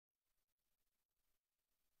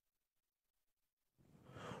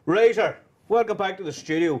Razor, welcome back to the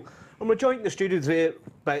studio. And we're joined in the studio today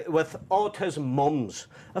with Autism Mums,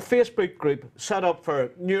 a Facebook group set up for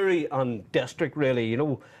Newry and District, really, you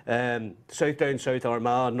know, South Down, South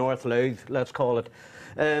Armagh, North Louth, let's call it.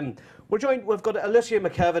 We've got Alicia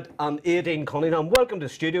McKevitt and Aideen Cunningham. Welcome to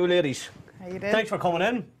the studio, ladies. How you doing? Thanks for coming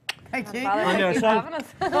in. Thank you. Thank you for having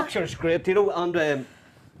us. Look, sure, it's great, you know, and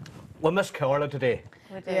we miss Carla today.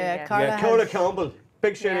 We do, yeah. Carla Campbell.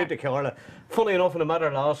 Big shout out to Carla. Funny enough, in the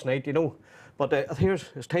matter last night, you know. But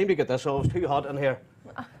it's time to get this off. It's too hot in here.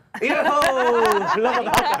 Oh, look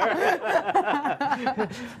at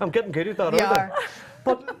that. I'm getting good at that, aren't I?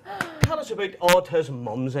 But tell us about Autism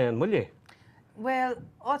Mums then, will you? Well,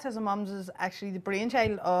 Autism Mums is actually the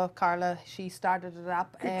brainchild of Carla. She started it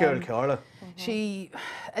up. Good girl, Carla.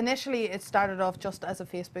 Initially, it started off just as a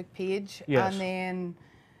Facebook page. Yes. And then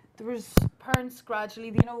there was parents gradually,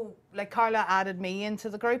 you know, like Carla added me into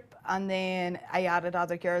the group, and then I added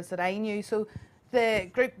other girls that I knew. So the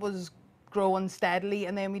group was growing steadily,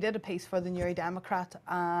 and then we did a piece for the Newry Democrat,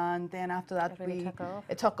 and then after that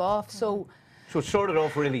it took off. So it started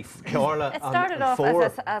off really, Carla. It started off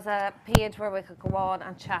as a page where we could go on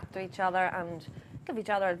and chat to each other and give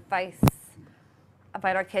each other advice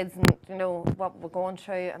about our kids and, you know, what we're going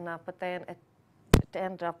through and that. But then it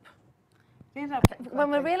ended up.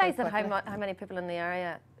 When we realised that how many people in the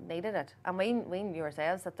area needed it, and we knew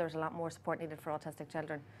ourselves that there's a lot more support needed for autistic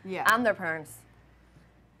children and their parents,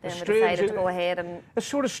 then we decided to go ahead and. It's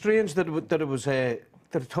sort of strange that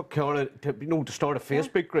it took Carla to start a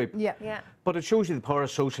Facebook group. Yeah. But it shows you the power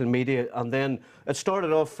of social media, and then it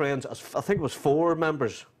started off, friends, as I think it was 4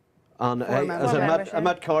 members. And I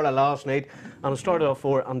met Carla last night, and it started off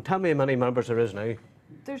 4. And tell me how many members there is now.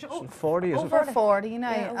 There's 40, is it? Over 40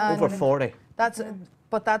 now. Yeah, over 40. That's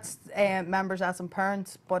members as in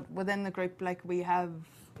parents, but within the group, like we have,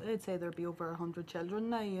 I'd say there'd be over 100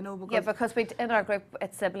 children now, you know. Because in our group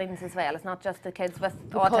it's siblings as well. It's not just the kids with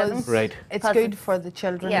autism. Right. It's good for the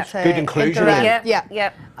children to good inclusion.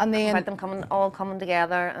 Yeah. And then about them all coming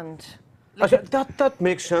together and. That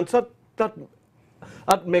makes sense.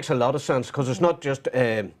 That makes a lot of sense, because it's not just.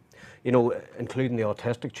 You know, including the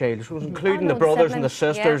autistic child, it was including the brothers and the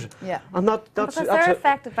sisters. And that's because they're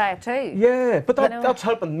affected by it too. Yeah, but that's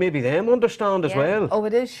helping maybe them understand as well. Oh,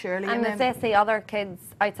 it is, surely. And if they see other kids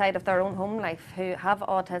outside of their own home life who have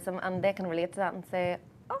autism, and they can relate to that and say,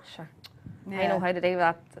 oh, sure, I know how to do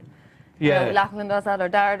that. Yeah. You know, Lachlan does that, or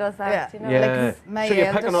Dara does that. You know? Yeah. Like so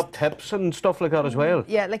you're picking up tips and stuff like that as well?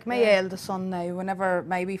 Yeah, like my eldest son now, whenever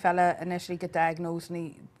my wee fella initially got diagnosed,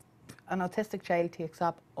 and an autistic child takes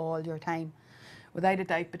up all your time, without a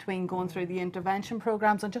doubt, between going through the intervention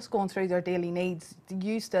programs and just going through their daily needs.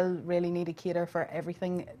 You still really need to cater for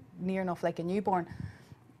everything, near enough like a newborn.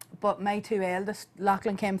 But my 2 eldest,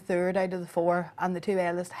 Lachlan came 3rd out of the 4, and the 2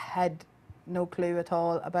 eldest had no clue at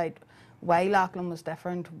all about why Lachlan was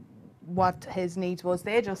different, what his needs was.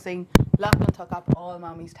 They just seen Lachlan took up all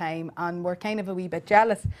Mommy's time, and were kind of a wee bit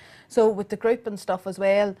jealous. So with the group and stuff as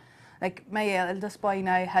well, like my eldest boy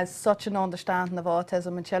now has such an understanding of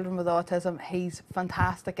autism and children with autism. He's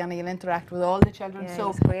fantastic, and he'll interact with all the children. Yeah,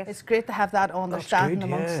 so it's great to have that understanding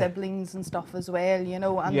among siblings and stuff as well, you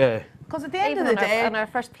know. And because at the end of the day, in our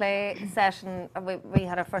first play session, we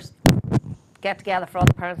had our first get together for all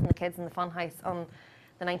the parents and the kids in the fun house on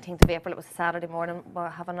the 19th of April. It was a Saturday morning. We'll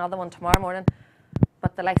have another one tomorrow morning.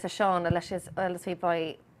 But the likes of Sean, Alicia's eldest wee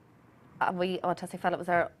boy, a wee autistic fella, was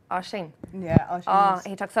our Oisín. Yeah, Oisín.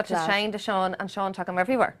 He took such a shine to Sean, and Sean took him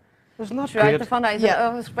everywhere. Wasn't that throughout great? the fun house.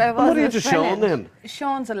 What age is Sean then?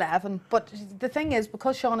 Sean's 11, but the thing is,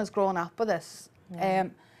 because Sean has grown up with this,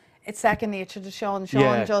 it's second nature to Sean.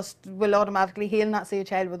 Sean just will automatically, he'll not see a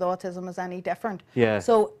child with autism as any different.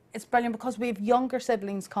 So it's brilliant, because we have younger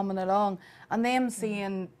siblings coming along, and them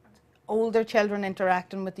seeing older children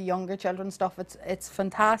interacting with the younger children stuff. It's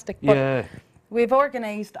fantastic. But we've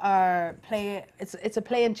organised our play. It's a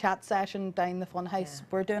play and chat session down the fun house.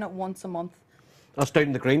 We're doing it once a month. That's down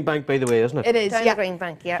in the Green Bank, by the way, isn't it? It is, down the Green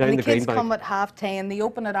Bank, Down and the the kids Green come Bank. at 10:30. They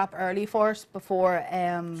open it up early for us before.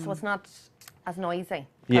 So it's not as noisy.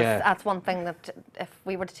 That's one thing that if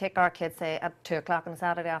we were to take our kids, say, at 2 o'clock on a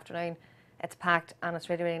Saturday afternoon, it's packed and it's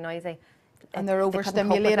really, really noisy. And they're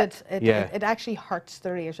overstimulated. It actually hurts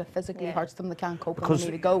their ears. It physically hurts them. They can't cope and they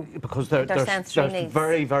need to go. Because they're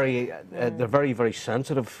very, very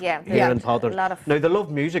sensitive hearing patterns. Now they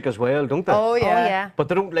love music as well, don't they? Oh yeah. But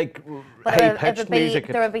they don't like high-pitched music.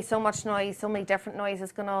 There would be so much noise, so many different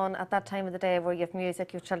noises going on at that time of the day, where you have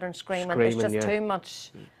music, your children screaming. It's just too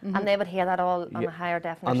much, and they would hear that all on a higher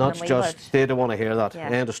definition. And that's than we would. they don't want to hear that.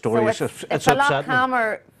 End of story. So it's a lot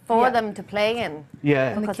calmer for Yeah. them to play in. Yeah.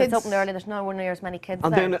 And the Because it's kids- open early, there's nowhere near as many kids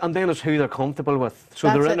And there. then it's who they're comfortable with. So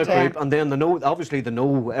That's they're in a it, yeah. group, and then they know, obviously they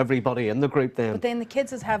know everybody in the group then. But then the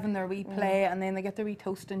kids is having their wee play, and then they get their wee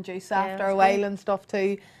toast and juice after it's a good. while and stuff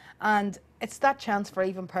too. And it's that chance for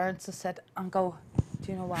even parents to sit and go,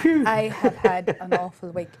 do you know what? I have had an awful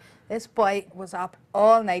week. This boy was up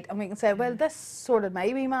all night, and we can say, well, this sorted my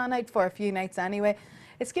wee man out for a few nights anyway.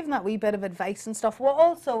 It's giving that wee bit of advice and stuff. Well,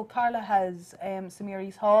 also, Carla has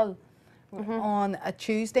Samiri's Hall on a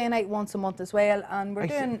Tuesday night once a month as well, and we're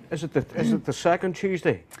doing Is it the second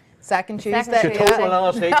Tuesday? second Second Tuesday. She Tuesday. told me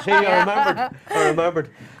last night. See, I remembered. I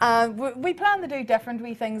remembered. We plan to do different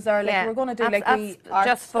wee things there. Like Yeah, we're going to do that's- like wee that's art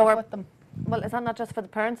just stuff for- with them. Well, is that not just for the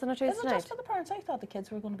parents on a Is Tuesday it night? just for the parents? I thought the kids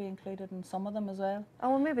were going to be included in some of them as well.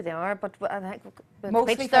 Oh, well, maybe they are, but I think with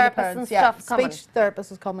Mostly speech for the therapists parents, and yeah. stuff coming. Speech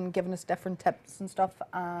therapists is coming, giving us different tips and stuff,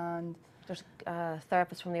 and There's a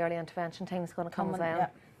therapist from the early intervention team is going to come as coming, well. yeah.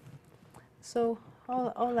 So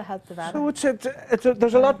all the help of that. So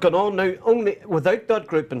there's a lot going on now. Only without that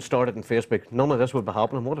group being started on Facebook, none of this would be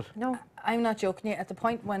happening, would it? No, I'm not joking you. At the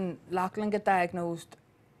point when Lachlan got diagnosed,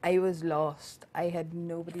 I was lost. I had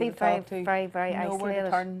nobody Feel to talk very, to, very, very nowhere isolated. to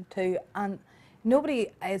turn to, and nobody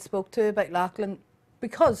I had spoke to about Lachlan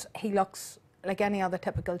because he looks like any other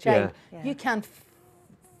typical child. Yeah. Yeah. You can't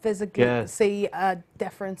physically Yeah. see a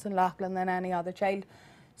difference in Lachlan than any other child.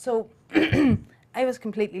 So I was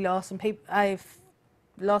completely lost, and I've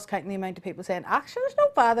lost counting the amount of people saying, actually, there's no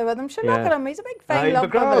bother with him. Sure, look Yeah. at him. He's a big, Aye, fine, he'd be lovely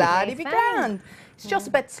grand. lad. He'd be He's fine. grand. It's just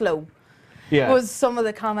a bit slow. Yeah. Was some of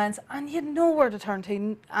the comments, and you had nowhere to turn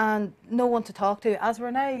to and no one to talk to. As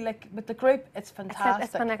we're now, like with the group, it's fantastic.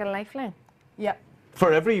 it's been like a lifeline. Yeah.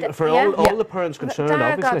 For Yeah. all the parents concerned,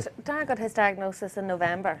 obviously. Dara got his diagnosis in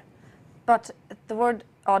November, but the word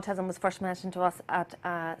autism was first mentioned to us at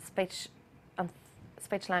speech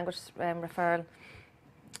language referral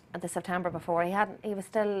at the September before. He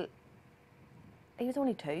was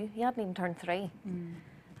only 2. He hadn't even turned 3.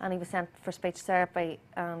 And he was sent for speech therapy,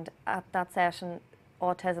 and at that session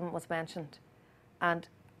autism was mentioned, and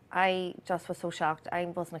I just was so shocked. I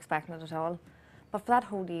wasn't expecting it at all. But for that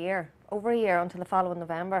whole year, over a year until the following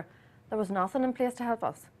November, there was nothing in place to help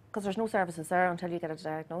us because there's no services there until you get a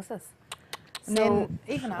diagnosis. And So then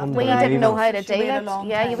even after we that, didn't know how to she waited deal a it. long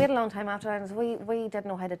Yeah, you time. wait a long time after that. We didn't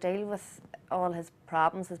know how to deal with all his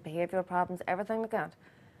problems, his behavioural problems, everything like that.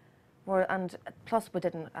 And plus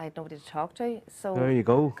I had nobody to talk to. So There you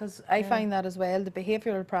go. Because I find that as well, the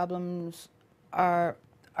behavioural problems are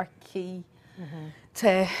key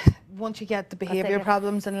to once you get the behaviour get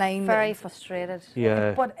problems in line. very frustrated.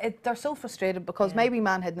 Yeah. But they're so frustrated because my wee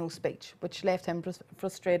man had no speech, which left him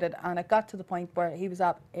frustrated, and it got to the point where he was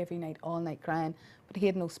up every night, all night crying, but he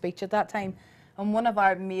had no speech at that time. And one of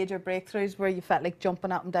our major breakthroughs where you felt like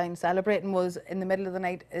jumping up and down celebrating was in the middle of the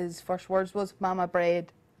night, his first words was, "Mama,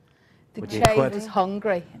 bread." The Would you child quit? was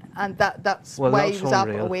hungry, and that's Well, why that's he was up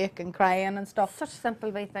unreal. awake and crying and stuff. Such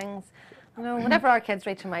simple wee things. You know, whenever our kids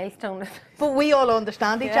reach a milestone, But we all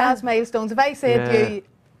understand each Yeah. other's milestones. If I said Yeah. to you,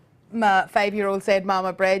 my 5-year-old said,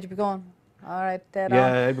 "Mama, bread," you'd be going, "All right, dead on."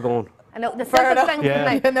 Yeah, I'd be going. I know the Fair simple enough. things. Yeah.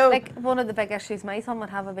 Like, You know. like one of the big issues my son would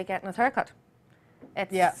have would be getting his haircut.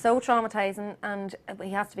 It's Yeah. so traumatising, and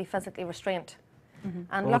he has to be physically restrained. And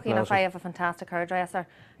God lucky enough, bless I him. have a fantastic hairdresser.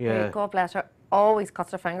 Yeah. Who, God bless her, always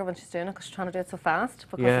cuts her finger when she's doing it because she's trying to do it so fast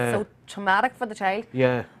because Yeah. it's so traumatic for the child.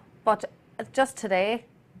 Yeah. But just today,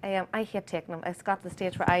 I hate taking him. It's got to the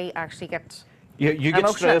stage where I actually get You get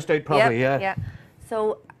emotional. stressed out probably, Yep, yeah.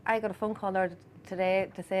 So I got a phone call there today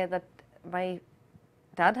to say that my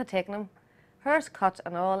dad had taken him, hers cut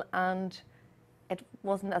and all, and it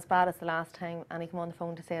wasn't as bad as the last time. And he came on the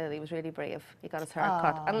phone to say that he was really brave. He got his hair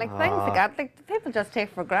cut, and like things like that, like people just take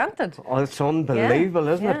for granted. Oh, it's unbelievable,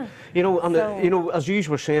 isn't yeah. it? You know, and So- you know, as you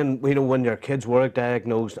were saying, you know, when your kids were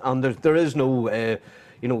diagnosed, and there is no,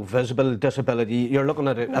 you know, visible disability. You're looking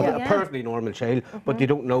at a Yeah. perfectly normal child, but you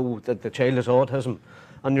don't know that the child has autism.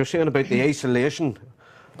 And you're saying about the isolation,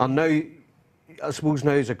 and now, I suppose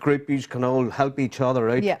now as a group, you can all help each other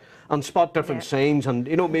out Yeah. and spot different Yeah. signs, and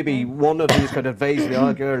you know, maybe one of these could advise the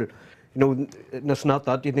other girl, you know, it's not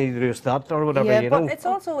that, you need to do that or whatever, Yeah, you but know. it's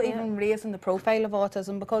also even raising the profile of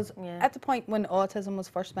autism because Yeah. at the point when autism was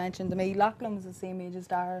first mentioned to me, Lachlan was the same age as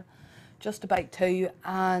Dara, just about 2,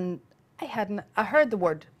 and I heard the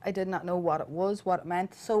word, I did not know what it was, what it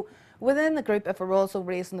meant. So within the group, if we're also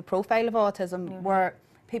raising the profile of autism, where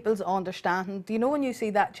people's understanding. Do you know when you see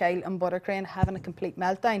that child in Buttercrane having a complete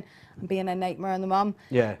meltdown and being a nightmare on the mum?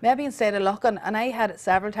 Yeah. Maybe instead of looking, and I had it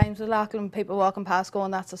several times with Lachlan, people walking past going,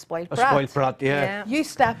 that's a spoiled brat. A spoiled brat, yeah. You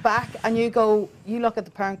step back and you go, you look at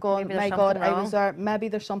the parent going, Maybe my there's God, something I was there. Maybe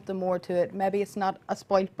there's something more to it. Maybe it's not a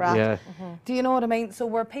spoiled brat. Yeah. Do you know what I mean? So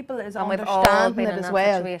where people is And we've all understanding been it in as that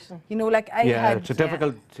well. situation. You know, like I Yeah, had... it's a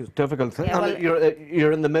difficult thing. Yeah, And well,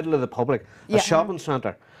 you're in the middle of the public, a Yeah. shopping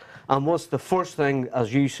centre. And what's the first thing,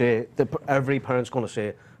 as you say, every parent's going to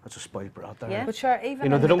say, that's a spoiled brat there. Yeah. But sure, even You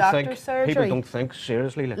know, in they the don't doctor's think, surgery... people don't think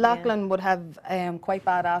seriously. Like. Lachlan would have quite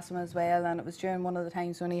bad asthma as well, and it was during one of the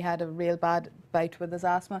times when he had a real bad bout with his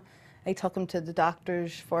asthma. I took him to the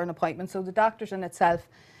doctors for an appointment. So the doctors in itself,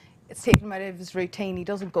 it's taken him out of his routine. He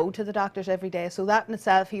doesn't go to the doctors every day. So that in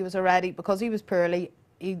itself, he was already, because he was poorly,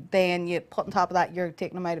 then you put on top of that, you're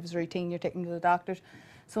taking him out of his routine, you're taking him to the doctors.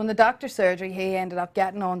 So in the doctor's surgery, he ended up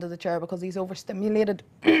getting onto the chair because he's overstimulated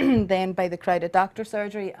then by the crowded doctor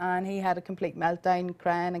surgery, and he had a complete meltdown,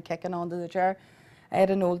 crying and kicking onto the chair. I had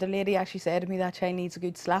an older lady actually say to me, that child needs a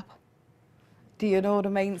good slap. Do you know what I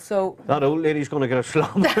mean? So That old lady's going to get a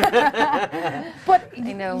slap. but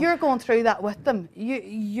I know. you're going through that with them.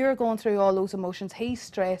 You're going through all those emotions. He's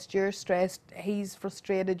stressed, you're stressed, he's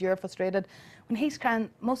frustrated, you're frustrated. When he's crying,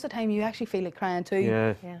 most of the time you actually feel like crying too.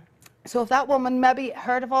 Yeah. Yeah. So if that woman maybe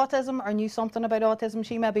heard of autism or knew something about autism,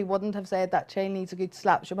 she maybe wouldn't have said that child needs a good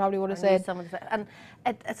slap. She probably would have said... And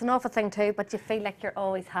it's an awful thing too, but you feel like you're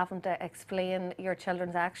always having to explain your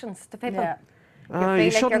children's actions to people. Yeah. You feel You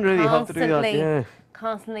like shouldn't you're really have to do that, constantly- yeah.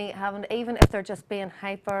 Constantly having, even if they're just being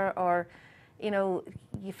hyper, or, you know,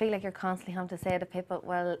 you feel like you're constantly having to say to people,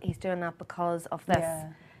 well, he's doing that because of this. Yeah.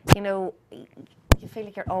 You know, you feel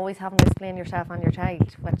like you're always having to explain yourself and your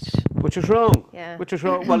child, Which is wrong. Yeah. Which is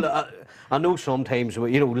wrong. Well, I know sometimes,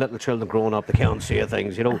 you know, little children growing up, they can't say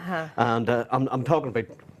things, you know. And I'm talking about,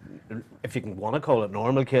 if you can want to call it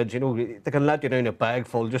normal kids, you know, they can let you down a bag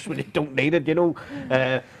full just when you don't need it, you know.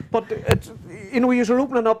 But it's, you know, you're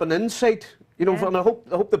opening up an insight, you know, and I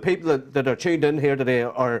hope the people that are tuned in here today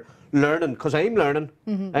are learning, because I'm learning.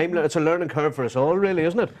 It's a learning curve for us all, really,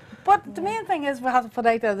 isn't it? But the main thing is we have to put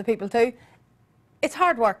out there to the people too, it's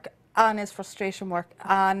hard work and it's frustration work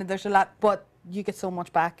and there's a lot, but you get so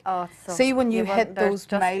much back. Oh, it's so, see when you hit there's those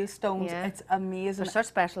just- milestones, yeah. it's amazing. They're such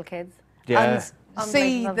special kids. Yeah. And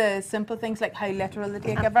see Unbelievable. the simple things like how literal they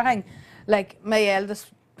take everything. Like my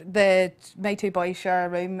eldest, my two boys share a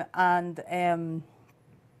room, and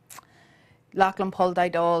Lachlan pulled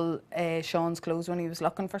out all Sean's clothes when he was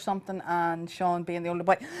looking for something, and Sean, being the older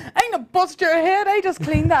boy, I ain't gonna bust your head, I just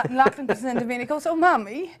cleaned that. And Lachlan comes into me and he goes, oh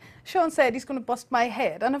Mammy, Sean said he's gonna bust my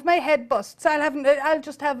head, and if my head busts, I'll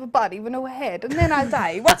just have a body with no head, and then I'll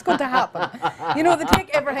die. What's going to happen? You know, they take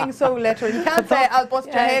everything so literal. You can't say I'll bust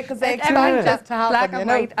your head because they expect it to happen. Black you and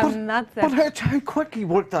know? white, and that's it. But how quickly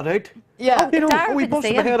worked that out. Yeah. You know, dark we with the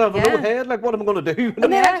busted the same, head out of an yeah. old head, like what am I going to do?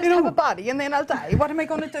 And then I just You know? have a body, and then I'll die. What am I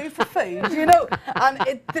going to do for food? You know,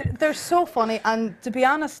 and they're so funny. And to be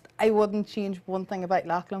honest, I wouldn't change one thing about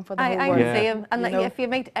Lachlan for the whole I world. would Yeah. see him, and You like, know? if you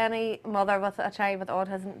meet any mother with a child with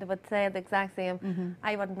autism, they would say the exact same.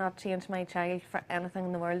 I would not change my child for anything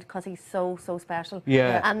in the world because he's so special.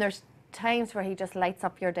 Yeah. And there's times where he just lights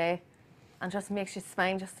up your day, and just makes you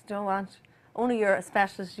smile. Just, you know what? Only you're as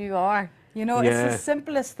special as you are. You know, Yeah. it's the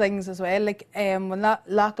simplest things as well. Like when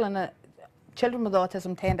Lachlan, children with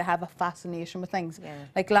autism tend to have a fascination with things. Yeah.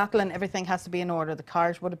 Like Lachlan, everything has to be in order. The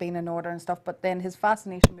cars would have been in order and stuff, but then his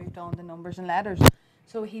fascination moved on to numbers and letters.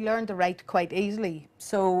 So he learned to write quite easily.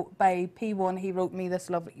 So by P1, he wrote me this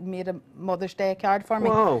lovely, he made a Mother's Day card for me.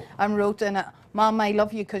 Wow. And wrote in it, Mom, I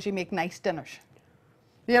love you because you make nice dinners.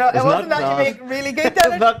 You know, it Isn't wasn't that that you class? make really good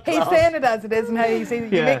dinners. that He's class? saying it as it is and how he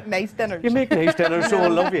says you Yeah. make nice dinners. You make nice dinners, so I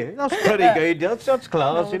love you. That's pretty good. That's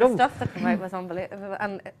class, No, you the know. stuff that came out was unbelievable.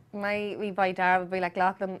 And my wee boy Dara would be like,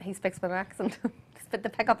 Lachlan, he speaks with an accent. The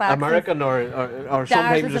pickup accent. American or Dara's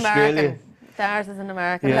sometimes is Australian. American. Dara's is an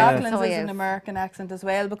American. Yeah. That's Lachlan's how he is an American accent as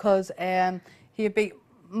well because he'd be,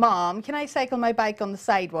 Mom, can I cycle my bike on the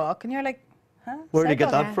sidewalk? And you're like, huh? Where did you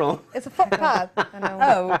get Cycle? that from? It's a footpath. I know.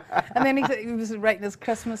 Oh. And then he was writing his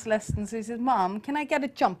Christmas list and so he says, Mom, can I get a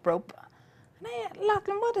jump rope? And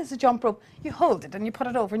Lachlan, what is a jump rope? You hold it and you put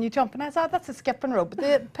it over and you jump. And I thought, that's a skipping rope. But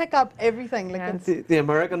they pick up everything. Like Yeah. it's, The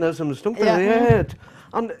Americanisms, don't they? Yeah. Yeah.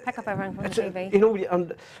 And Pick up everything from the it's, TV. you know,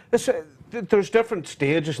 and it's, there's different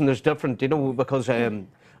stages and there's different, you know, because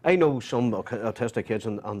I know some autistic kids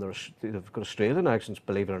and they've got Australian accents,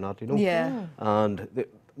 believe it or not, you know. yeah. And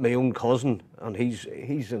my own cousin, and he's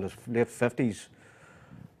in his late 50s,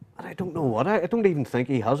 And I don't know what, I don't even think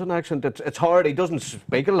he has an accent. It's hard, he doesn't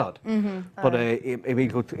speak a lot. But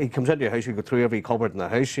he comes into your house, you go through every cupboard in the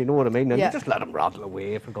house, you know what I mean? And Yeah. you just let him rattle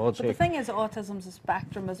away, for God's But the sake. thing is, autism's a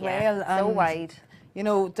spectrum as Yeah, well. so and, wide. You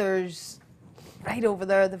know, there's right over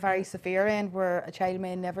there, the very severe end, where a child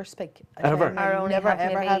may never speak. A child Ever. may Or only never, have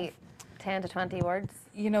ever maybe have, 10 to 20 words.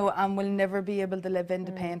 you know, and will never be able to live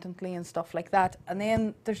independently and stuff like that. And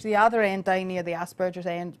then there's the other end down near the Asperger's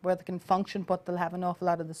end, where they can function, but they'll have an awful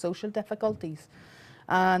lot of the social difficulties.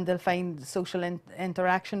 And they'll find social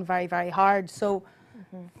interaction very, very hard. So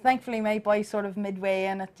thankfully my boy's sort of midway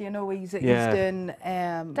in it, you know, he's Yeah.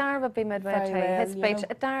 doing... Dara would be midway very too. well, His you speech,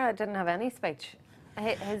 know. Dara didn't have any speech.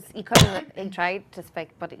 He couldn't, he tried to speak,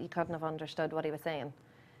 but he couldn't have understood what he was saying.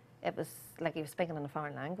 It was like he was speaking in a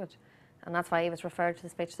foreign language. And that's why he was referred to the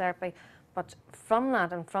speech therapy. But from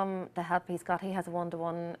that and from the help he's got, he has a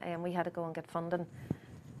one-to-one, and we had to go and get funding.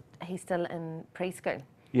 He's still in preschool.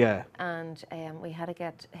 Yeah. And we had to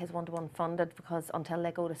get his one-to-one funded, because until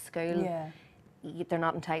they go to school, Yeah. they're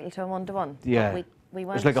not entitled to a one-to-one. But Yeah. we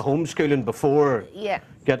went, It's like a homeschooling before yeah,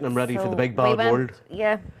 getting him ready for the so big we bad went- world.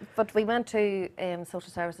 Yeah, but we went to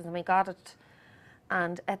social services and we got it,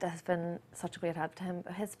 and it has been such a great help to him.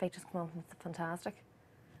 His speech has come on fantastic.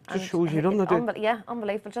 Just shows you, doesn't it? Yeah,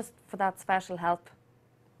 unbelievable. Just for that special help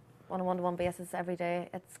on a one-to-one basis every day,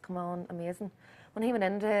 it's come on amazing. When he went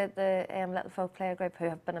into the little folk player group, who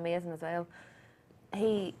have been amazing as well,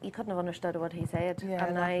 you couldn't have understood what he said, Yeah,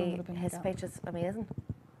 and that now would have been his like speech is amazing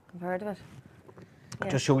compared to it. It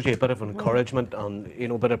just shows you a bit of encouragement and, you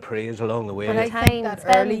know, a bit of praise along the way. But I Time, think that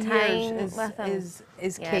spend early time years with them. is Yeah,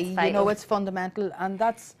 it's key. You know, vital. it's fundamental, and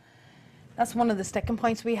that's one of the sticking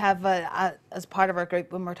points we have as part of our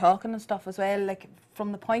group when we're talking and stuff as well. Like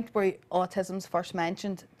from the point where autism's first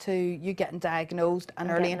mentioned to you getting diagnosed and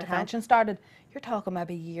early getting the help. intervention started, you're talking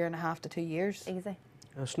maybe 1.5 to 2 years. Easy.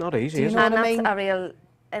 It's not easy, Do you is know it? what And I that's mean? a real.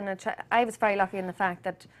 I was very lucky in the fact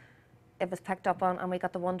that it was picked up on, and we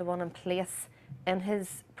got the one-to-one in place in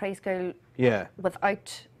his preschool. Yeah.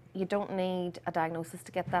 Without, you don't need a diagnosis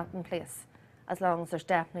to get that in place, as long as there's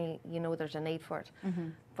definitely, you know, there's a need for it.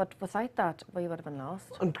 But without that, we would have been lost.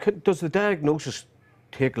 And does the diagnosis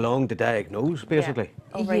take long to diagnose, basically?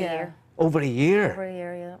 Yeah. Over Yeah. a year. Over a year? Over a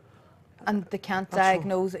year, yeah. And they can't That's so-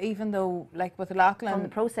 diagnose, even though, like with When the Lachlan,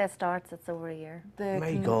 process starts, it's over a year.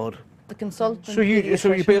 My God. the consultant. So you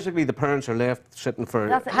paediatrician- basically, the parents are left sitting for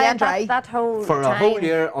That's it, High yeah, and dry. that whole for a time. whole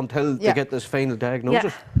year until Yeah. they get this final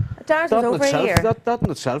diagnosis. Yeah. Dara's That was in over a itself, year. that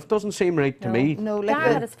in itself doesn't seem right to me. No, like Dara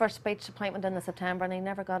the- had his first speech appointment in the September, and he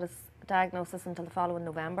never got his diagnosis until the following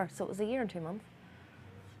November. So it was a year and 2 months.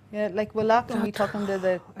 yeah, like with Lachlan, we took him to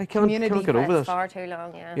the I can't community. get over It's this. far too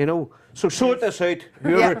long, yeah. You know, so sort this out.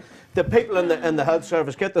 Whoever, the people in the health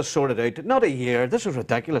service, get this sorted out. Not a year. This is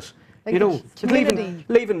ridiculous. Like you know, community.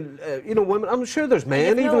 leaving you know, women. I'm sure there's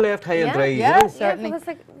men You've even no- left high and yeah, dry. yeah. You know? Certainly. Yeah, because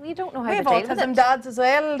like, we don't know how We to have deal with autism it. dads as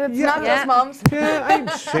well. It's Yeah. not Yeah. just mums. Yeah, I'm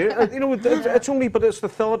serious. You know, it's only, but it's the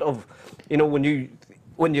thought of, you know, when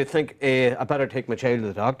you think, I better take my child to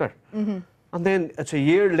the doctor, and then it's a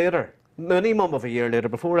year later, minimum of a year later,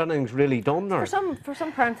 before anything's really done. Or For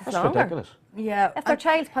some parents, it's that's longer. ridiculous. Yeah. If their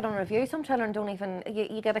child's put on review, some children don't even.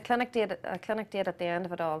 You get a clinic date at the end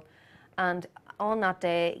of it all, and on that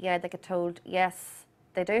day, yeah, they get told yes,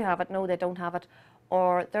 they do have it. No, they don't have it,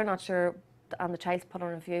 or they're not sure, and the child's put on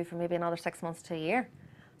review for maybe another 6 months to a year.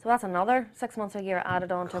 So that's another 6 months a year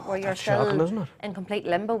added on to it, where you're that's shocking, still isn't it? in complete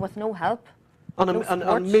limbo with no help. And, No and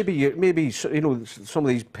support. maybe you know, some of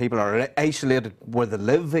these people are isolated where they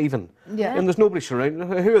live even. Yeah. And there's nobody surrounding.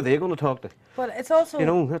 Who are they going to talk to? But it's also You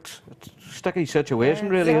know, it's a sticky situation,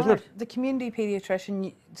 Yeah, really, it's isn't it? the community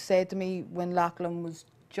paediatrician said to me when Lachlan was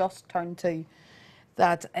just turned 2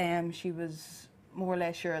 that she was more or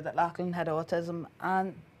less sure that Lachlan had autism,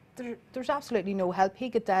 and there's absolutely no help. He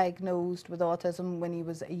got diagnosed with autism when he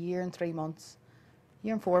was 1 year and 3 months, 1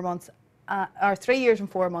 year and 4 months, or 3 years and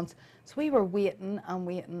 4 months. So we were waiting and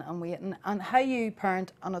waiting and waiting. And how you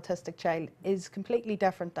parent an autistic child is completely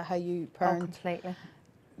different to how you Oh, parent completely.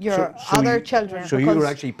 your So other you- children. So you were because-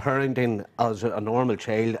 actually parenting as a normal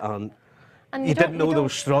child, and And you don't- didn't know don't-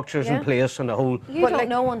 those structures in yeah. place and the whole. You But don't like-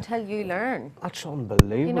 know until you learn. That's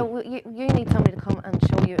unbelievable. You know, you need somebody to come and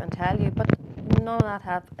show you and tell you, but none of that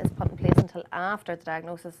help is put in place until after the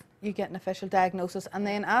diagnosis. You get an official diagnosis, and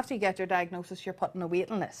then after you get your diagnosis, you're put on a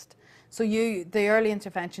waiting list. So the early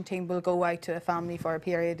intervention team will go out to a family for a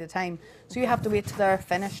period of time. So you have to wait till they're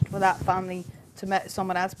finished with that family to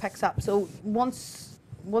someone else picks up. So once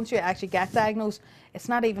you actually get diagnosed, it's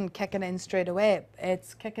not even kicking in straight away.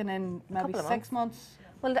 It's kicking in maybe Couple of 6 months.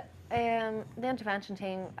 Well, The intervention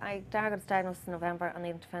team, Dara got diagnosed in November, and the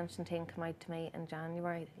intervention team came out to me in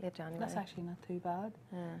January, late January. That's actually not too bad.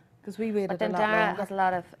 Yeah. Because we waited But then a lot Dara longer. has a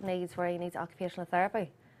lot of needs where he needs occupational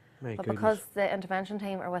therapy. My But goodness. because the intervention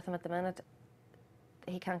team are with him at the minute,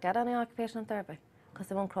 he can't get any occupational therapy because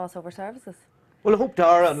they won't cross over services. Well, I hope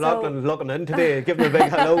Dara and So- Lachlan looking in today, giving them a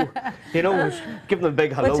big hello. You know, giving them a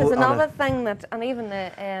big hello. Which is on another it. thing that, and even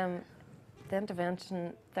the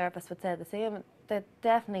intervention therapist would say the same, that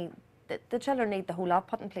definitely, the children need the whole lot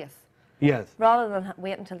put in place. Yes. Rather than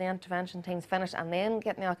wait until the intervention team's finished and then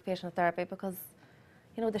getting the occupational therapy, because,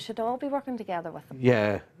 you know, they should all be working together with them.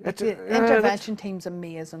 Yeah. It's, The intervention team's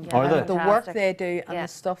amazing. Yeah, Are they? The work fantastic. they do and Yeah. the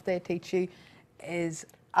stuff they teach you is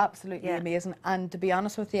absolutely Yeah. amazing. And to be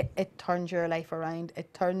honest with you, it turns your life around.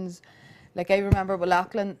 It turns, like I remember with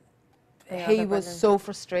Lachlan, Yeah, he they're was brilliant. so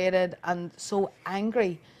frustrated and so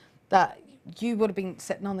angry that you would have been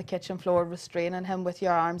sitting on the kitchen floor restraining him with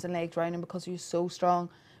your arms and legs around him because he was so strong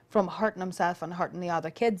from hurting himself and hurting the other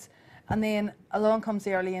kids. And then along comes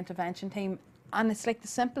the early intervention team, and it's like the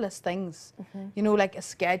simplest things, you know, like a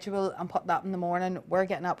schedule and put that in the morning. We're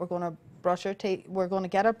getting up, we're going to brush our teeth, we're going to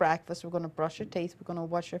get our breakfast, we're going to brush our teeth, we're going to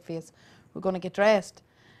wash our face, we're going to get dressed.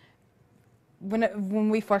 When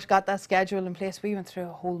we first got that schedule in place, we went through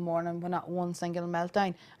a whole morning with not one single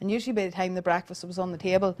meltdown. And usually by the time the breakfast was on the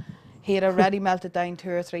table, he had already melted down 2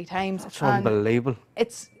 or 3 times. That's And unbelievable.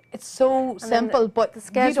 it's so And then simple, but the you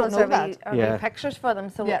schedules don't know are that. are Yeah. pictures for them,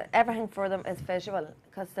 so Yeah. everything for them is visual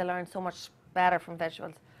because they learn so much better from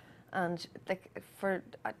visuals. And like for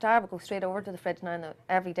Dara would go straight over to the fridge now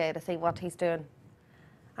every day to see what he's doing.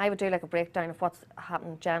 I would do like a breakdown of what's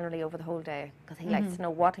happened generally over the whole day because he likes to know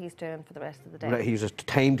what he's doing for the rest of the day. Right, he's a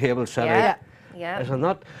timetable set Yeah. out. Yeah. Isn't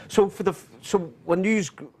that? So so when you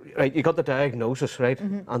right, you got the diagnosis, right,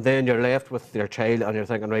 and then you're left with your child, and you're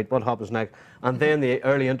thinking, right, what happens next? And then the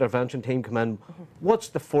early intervention team come in. What's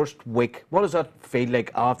the first week? What does that feel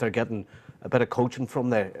like after getting a bit of coaching from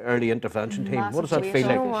the early intervention team? What does that Massive feel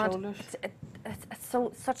weight You like? know off what? your shoulders. It's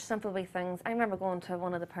so such simple wee things. I remember going to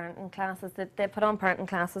one of the parenting classes. They put on parenting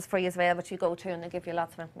classes for you as well, which you go to and they give you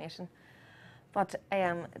lots of information. But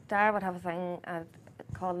Dara would have a thing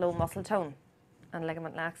called low muscle tone and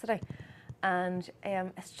ligament laxity, and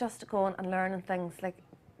it's just going and learning things. Like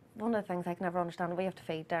one of the things I can never understand, we have to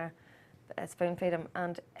feed Dara, spoon feed him,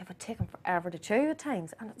 and it would take him forever to chew at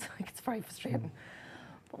times, and it's like it's very frustrating.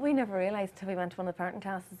 But we never realised till we went to one of the parenting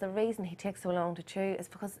classes the reason he takes so long to chew is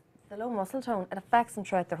because the low muscle tone, it affects them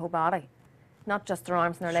throughout their whole body, not just their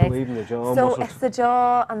arms and their So legs. even the jaw So muscles. it's the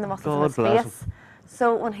jaw and the muscles God in his bless face.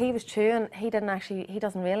 So when he was chewing, he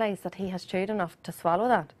doesn't realise that he has chewed enough to swallow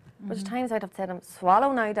that. Which times I'd have said to him,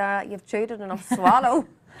 swallow now, Dara, you've chewed it enough, swallow.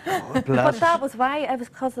 God bless. But that was why, it was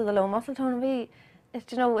because of the low muscle tone. You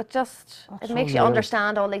know, it That's makes you unreal.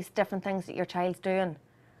 understand all these different things that your child's doing.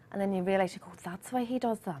 And then you realise, you go, that's why he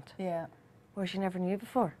does that. Yeah. Whereas you never knew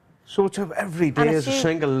before. So every day it's is a you-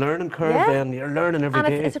 single learning curve. Yeah. Then you're learning every And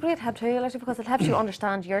day. it's a great help too, actually, because it helps you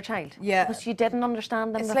understand your child. Yeah. Because you didn't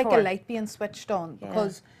understand them It's before. like a light being switched on, Yeah.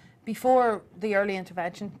 because before the early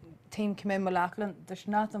intervention team came in with Lachlan, there's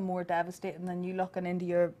nothing more devastating than you looking into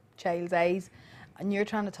your child's eyes and you're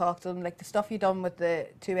trying to talk to them. Like the stuff you done with the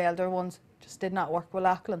 2 elder ones just did not work with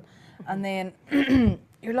Lachlan. And then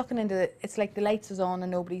you're looking into it's like the lights is on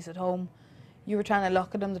and nobody's at home. You were trying to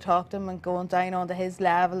look at him to talk to him and going down onto his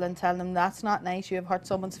level and telling him that's not nice, you have hurt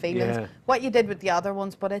someone's feelings. Yeah. What you did with the other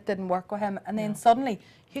ones, but it didn't work with him. And then suddenly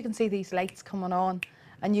you can see these lights coming on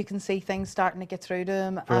and you can see things starting to get through to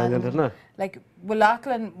him. Brilliant, and isn't it? like with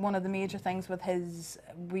Lachlan, one of the major things with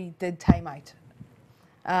we did time out.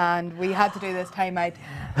 And we had to do this time out.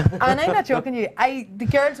 And I'm not joking you, the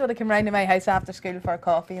girls would have come round to my house after school for a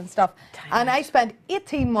coffee and stuff. And I spent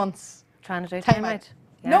 18 months Trying to do time time out. out.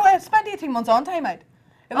 Yeah. No, I spent 18 months on time out.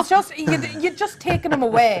 It was just, you'd just taken him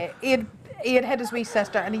away. He had hit his wee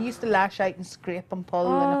sister and he used to lash out and scrape and pull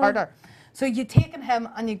and hurt her. So you'd taken him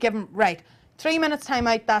and you'd give him, right, 3 minutes time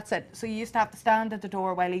out, that's it. So you used to have to stand at the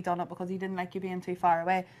door while he done it because he didn't like you being too far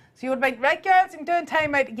away. So you would be like, right girls, I'm doing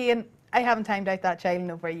time out again. I haven't timed out that child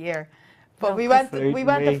in over a year. But No, we went fruit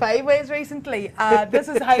to me. 5 ways recently. This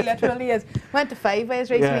is how literal he is. Went to 5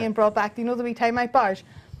 ways recently Yeah. and brought back, do you know the wee time out bars?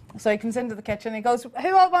 So he comes into the kitchen and he goes,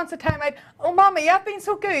 who all wants a time out? Oh, Mommy, you've been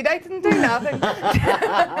so good. I didn't do nothing.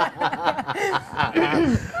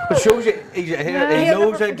 It shows you, he He'll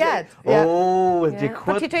knows never it. forget. Yeah. Oh, Yeah. you But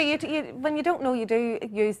quit. you when you don't know, you do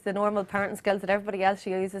use the normal parenting skills that everybody else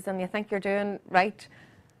uses, and you think you're doing right.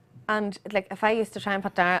 And like, if I used to try and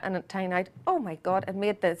put Dara in a time out, oh my God, it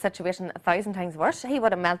made the situation 1,000 times worse. He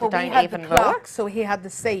would have melted But we down had even the more. clock, so he had to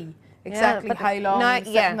see exactly but how long now, he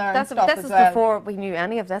was sitting there and this stuff is as well. before we knew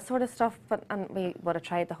any of this sort of stuff. And we would have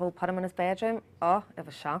tried the whole put him in his bedroom. Oh, it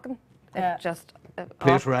was shocking. Yeah. It just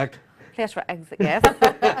Place wrecked. Place for exit. Yes.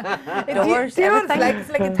 Doors, do you know what everything. it's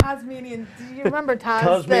like a Tasmanian, do you remember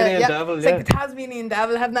Tasmanian devil, it's yeah. like the Tasmanian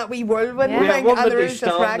devil having that wee whirlwind Yeah. thing, One and the minute room's he's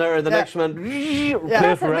just standing wrecked. there, the Yeah. next minute, place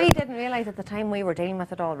That's what we wrecked. didn't realise at the time we were dealing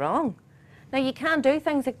with it all wrong. Now, you can do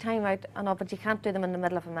things like time out and all, but you can't do them in the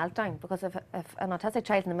middle of a meltdown, because if an autistic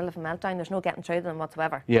child's in the middle of a meltdown, there's no getting through them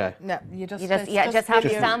whatsoever. Yeah. No, you just Just have to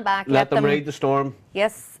stand back, Let them read the storm.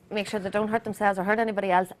 Yes, make sure they don't hurt themselves or hurt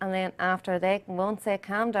anybody else, and then after they won't say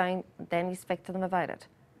calm down, then you speak to them about it.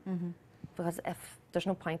 Because if there's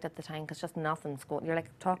no point at the time, because just nothing's going, you're like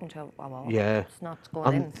talking to a wall. Yeah. It's not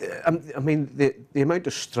going in. I mean, the amount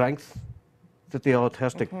of strength that the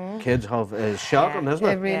autistic kids have is shocking, isn't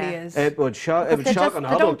it? It really Yeah. is. It would shock an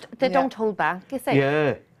adult. They don't hold back, you see.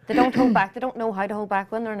 Yeah. They don't hold back. They don't know how to hold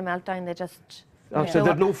back. When they're in a meltdown, they just... So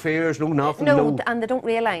there's no fears, no nothing. No, and they don't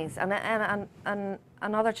realise. And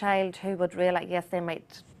another child who would realise, yes, they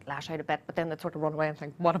might lash out a bit, but then they'd sort of run away and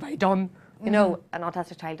think, what have I done? You know, an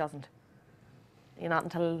autistic child doesn't. You're not in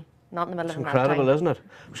the middle It's of a incredible, meltdown. isn't it?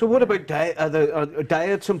 So what about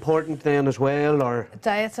diet's important then as well, or?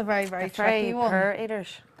 Diet's a very, very tricky one. Poor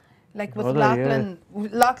eaters. Like with Are they? Lachlan,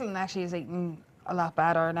 Lachlan actually is eating a lot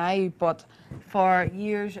better now, but for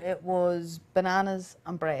years it was bananas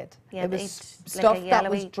and bread. Yeah, it they was eat stuff like a that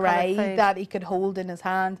was yellowy dry coloured food. that he could hold in his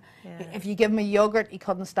hand. Yeah. If you give him a yogurt, he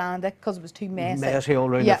couldn't stand it because it was too messy. Messy all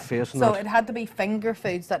around the face and so that. it had to be finger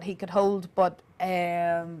foods that he could hold, but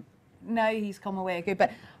now he's come away good.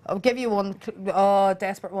 But I'll give you one,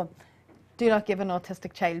 desperate one. Do not give an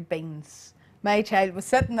autistic child beans. My child was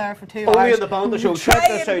sitting there for 2 hours. Oh, in the Banter show.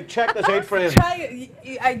 Check this out for him.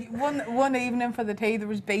 One evening for the tea, there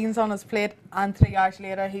was beans on his plate, and 3 hours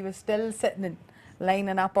later, he was still sitting and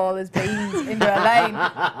lining up all his beans into a line,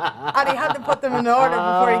 and he had to put them in order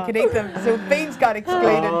before he could eat them. So beans got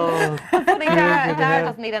excluded. Funny, Dara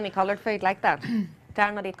doesn't eat any coloured food like that.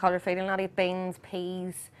 Dara not eat coloured food. He'll not eat beans,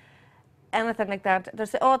 peas, anything like that.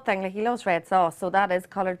 There's the odd thing, like he loves red sauce, so that is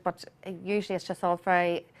coloured, but usually it's just all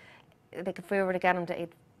very... Like if we were to get him to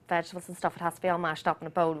eat vegetables and stuff, it has to be all mashed up in a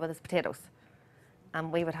bowl with his potatoes,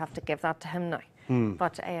 and we would have to give that to him now.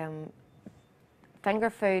 But finger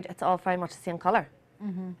food, it's all very much the same colour.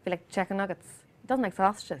 Be like chicken nuggets. He doesn't like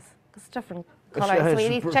sausages because it's different colours. So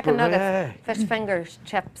he eats chicken nuggets, fish fingers,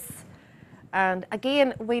 chips. And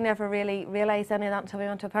again, we never really realised any of that until we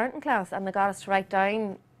went to a parenting class, and they got us to write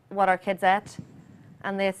down what our kids ate,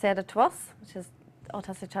 and they said it to us, which is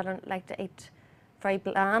autistic children like to eat very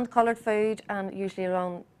bland coloured food, and usually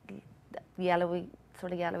around yellowy,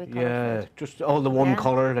 sort of yellowy coloured Yeah, food. just all the one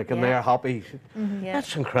colour, like, and they're happy. Yeah.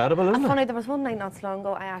 That's incredible, isn't And it? funny, there was one night not so long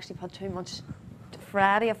ago, I actually put too much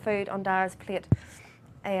variety of food on Dara's plate,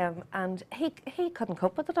 and he couldn't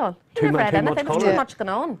cope with it all. He Too never had much anything. There was colour? too much going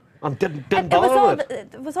on. And didn't It was bother all with it.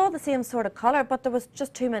 it was all the same sort of colour, but there was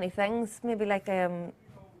just too many things. Maybe like there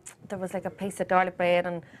was like a piece of garlic bread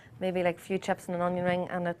and maybe like a few chips and an onion ring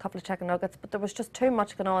and a couple of chicken nuggets, but there was just too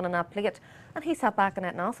much going on in that plate, and he sat back and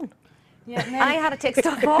ate nothing. Yeah, I had to take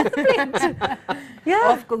stuff off the plate. Yeah.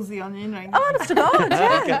 Off goes the onion ring. Honest to God,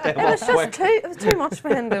 yeah. Get them It was off just quick. it was too much for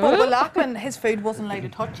him to But with Lachlan, his food wasn't allowed to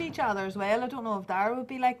touch each other as well. I don't know if Dara would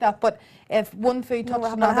be like that, but if one food No, touched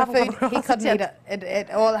I another haven't food, come he across couldn't it eat yet. it.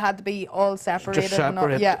 It all had to be all separated.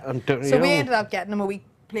 separate yeah. and So you we know. ended up getting him a wee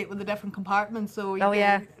plate with the different compartments. So Oh,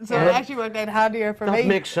 yeah. So Yeah. it actually worked out handier for That me.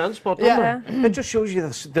 makes sense, but Yeah. it just shows you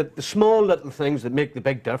the small little things that make the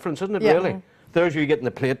big difference, isn't it, Yeah. really? There's you getting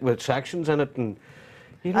the plate with sections in it, and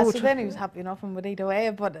you know, So it's, then he was happy enough and would eat away,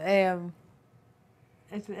 but it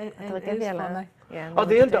They'll give is you a funny. laugh. Yeah, are no,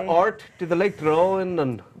 they into do. art? Do they like drawing?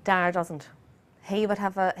 And Dara doesn't. He would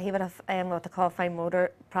have what they call fine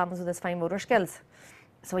motor problems with his fine motor skills.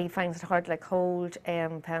 So he finds it hard to like hold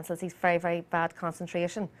pencils. He's very, very bad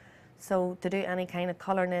concentration. So to do any kind of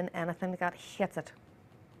colouring in anything like that, he hates it.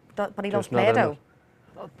 But he loves Just not in Play-Doh. it.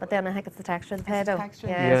 But then I think it's the texture of the It's the Play-Doh. texture.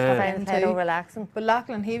 Yeah, Yeah. it's finding Too. Play-Doh relaxing. But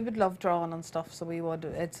Lachlan, he would love drawing and stuff, so we would.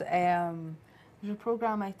 It's there's a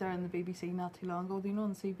programme out there in the BBC not too long ago. Do you know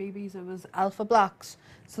on CBeebies? It was alpha blocks.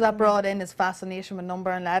 So that brought in his fascination with number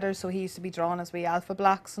and letters. So he used to be drawing his wee alpha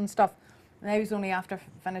blocks and stuff. And I was only after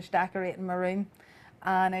finished decorating my room,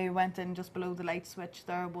 and I went in just below the light switch.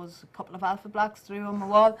 There was a couple of alpha blocks through on the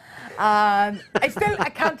wall, and I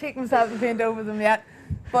can't take myself to paint over them yet.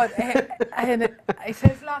 But I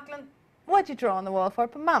says, Lachlan, what'd you draw on the wall for?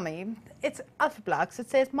 But Mommy, it's alpha blocks. It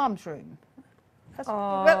says Mom's room.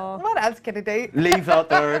 Well, what else can I do? Leave that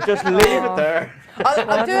there. Just leave it there.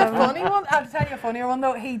 I'll do a funny one. I'll tell you a funnier one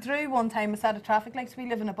though. He drew one time a set of traffic lights. We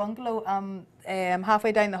live in a bungalow.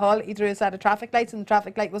 Halfway down the hall, he drew a set of traffic lights, and the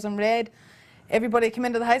traffic light was in red. Everybody who came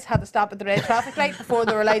into the house had to stop at the red traffic light before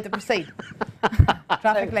they were allowed to proceed.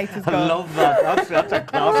 Traffic lights is I gone. love that. That's a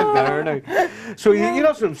classic there now. So you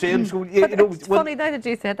know what I'm saying. So you know, It's funny now that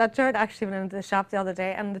you said that. Jared actually went into the shop the other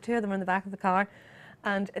day, and the two of them were in the back of the car,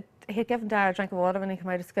 and he'd given Dara a drink of water when he came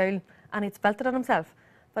out of school, and he'd spilt it on himself.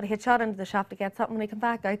 But he had shot into the shop to get something. When he came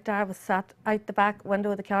back out, Dara was sat out the back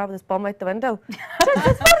window of the car with his bum out the window. I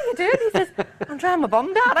said, "What are you doing?" He says, "I'm trying my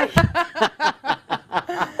bum, Daddy."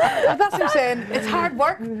 That's what I'm saying. It's hard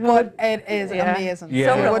work, but it is amazing. Yeah.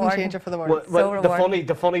 So So I wouldn't rewarding. change it for the world. Well,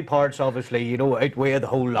 the funny parts, obviously, you know, outweigh the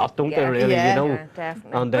whole lot, don't they? Yeah. Really, Yeah. you know. Yeah,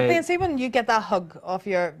 definitely. And But then see when you get that hug off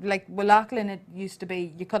your, like with Lachlan, it used to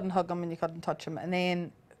be you couldn't hug him and you couldn't touch him, and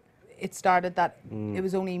then it started that it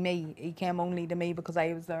was only me. He came only to me because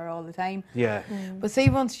I was there all the time. yeah, But see,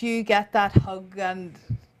 once you get that hug, and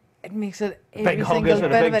it makes it every Big hug, single isn't it?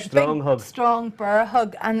 bit A of big, it, strong big, hug. strong bear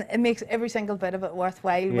hug, and it makes every single bit of it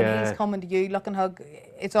worthwhile. When Yeah. he's coming to you, looking hug,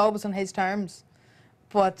 it's always on his terms.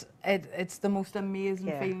 But it's the most amazing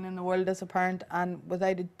Yeah. feeling in the world as a parent, and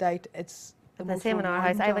without a doubt, it's the The most same in our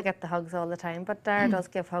house. rewarding I would job. get the hugs all the time, but Dara does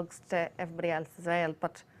give hugs to everybody else as well.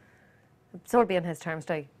 But so will be on his terms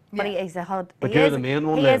too. But Yeah. he's a hug. But he you're is, the main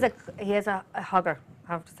one He then. is a hugger.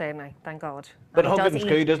 I have to say now. Thank God. but And he hugging's does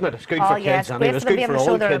good, eat. isn't it? It's good Oh, for yeah, kids, it's and great it's for them good to for be able to all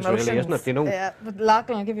show their kids, really, isn't emotions. it? You know. Yeah, but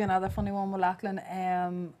Lachlan, I'll give you another funny one with Lachlan.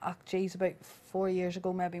 Geez, about 4 years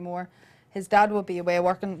ago, maybe more. His dad would be away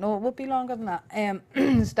working. No, it would be longer than that.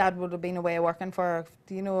 His dad would have been away working for,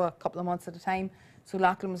 a couple of months at a time. So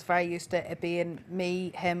Lachlan was very used to it being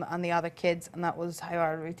me, him, and the other kids, and that was how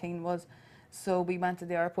our routine was. So we went to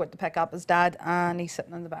the airport to pick up his dad, and he's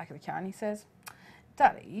sitting in the back of the car, and he says,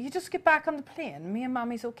 "Daddy, you just get back on the plane. Me and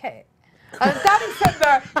Mommy's okay." And his daddy's sitting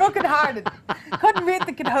there, broken hearted, couldn't wait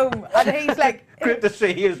to get home, and he's like, Great to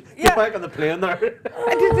see you. Yeah. Get back on the plane there.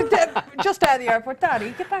 just out of the airport, "Daddy,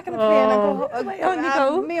 get back on the plane and go. on you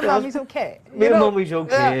go. Me and Mommy's okay." Me You and know? Mummy's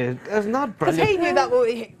okay. Isn't that Because brilliant? he knew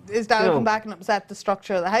that his dad would No. come back and upset the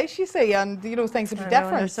structure of the house, you see, and things would be I know, and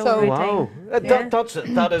different. they're so So, routine. Wow,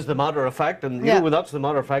 Yeah. that is the matter of fact, and Yeah. you know that's the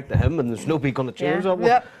matter of fact to him, and there's nobody going to change Yeah. that one.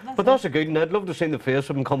 Yep, But that's a good one. I'd love to see the face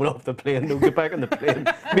of him coming off the plane. No, get back on the plane.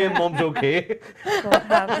 Me and Mum's okay. God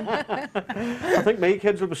heaven. I think my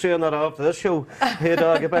kids will be saying that after this show. Hey,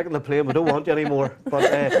 Dad, get back on the plane. We don't want you anymore. But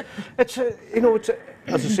it's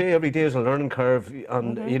as I say, every day is a learning curve,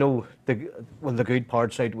 and you know the good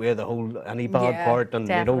parts outweigh the whole any bad Yeah, part, and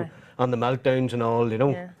definitely. and the meltdowns and all. You know.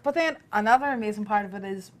 Yeah. but then another amazing part of it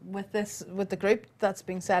is with the group that's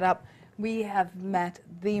being set up, we have met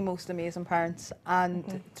the most amazing parents,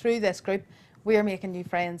 and through this group, we are making new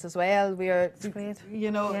friends as well. We are, great.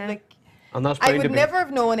 like. And that's I bound would to be. never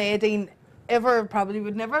have known Aideen ever, probably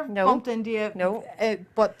would never have No. bumped into you. No.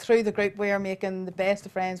 But through the group, we are making the best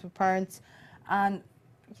of friends with parents, and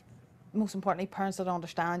most importantly, parents that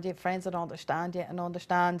understand you, friends that understand you, and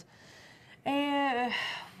understand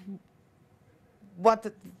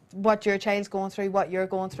what your child's going through, what you're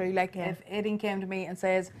going through. Like Yeah. if Aideen came to me and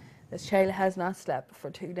says, "This child has not slept for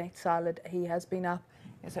 2 nights solid, he has been up,"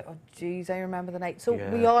 it's like, "Oh geez, I remember the night." So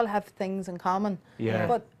we Yeah. all have things in common. Yeah.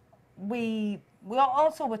 But we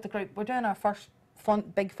also with the group, we're doing our first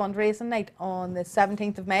big fundraising night on the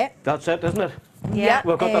 17th of May. That's it, isn't it? Yeah.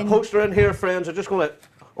 We've got the in- poster in here, friends. I'm just going to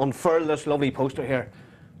unfurl this lovely poster here.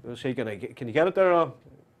 We'll see, can you get it there?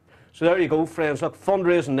 So there you go, friends. Look,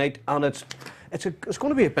 fundraising night, and it's going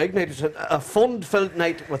to be a big night. It's a fun-filled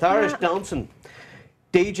night with Irish dancing,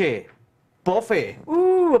 DJ, buffet.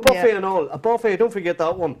 Ooh, a buffet Yeah. and all. A buffet. Don't forget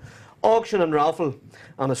that one. Auction and raffle,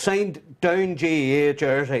 and a signed down GAA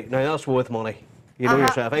jersey. Now that's worth money. You know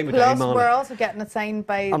yourself. I'm a Plus, day man. we're also getting it signed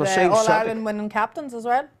by And a the signed All Celtic. Ireland winning captains as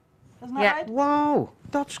well. Isn't that Yeah. right? Wow,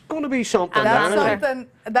 that's going to be something. And That's there, isn't it? manager. something.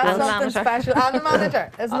 And That's the something manager. special. And the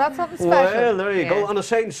manager. Isn't that something special? Well, there you Yeah. go. And a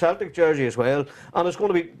signed Celtic jersey as well. And it's going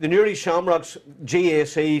to be the Newry Shamrocks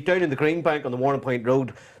GAC down in the Greenbank on the Warren Point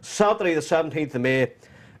Road, Saturday the 17th of May.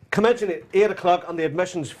 Commencing at 8 o'clock, and the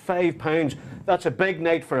admission's £5. That's a big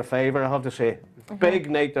night for a favour, I have to say. Big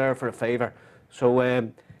night there for a favour. So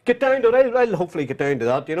get down to it. I'll hopefully get down to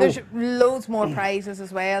that, you know. There's loads more prizes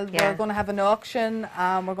as well. Yeah. We're going to have an auction.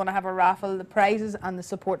 We're going to have a raffle. The prizes and the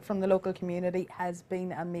support from the local community has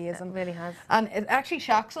been amazing. It really has. And it actually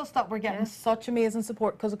shocks us that we're getting such amazing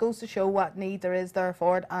support, because it goes to show what need there is there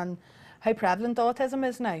for it and how prevalent autism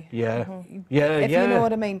is now. Yeah, yeah, If yeah. you know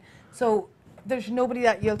what I mean. So there's nobody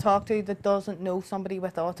that you'll talk to that doesn't know somebody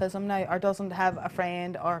with autism now, or doesn't have a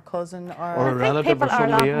friend or cousin or Or a I think relative people or are a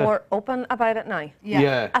lot somebody, yeah. more open about it now.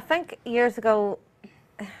 Yeah. I think years ago,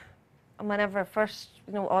 whenever first,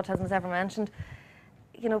 autism was ever mentioned,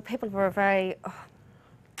 people were very,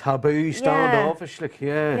 Taboo, standoffish, like,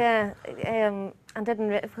 yeah. and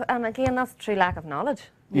didn't, and again, that's through lack of knowledge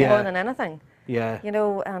Yeah. more than anything. Yeah.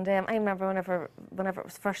 And I remember whenever it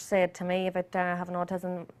was first said to me about having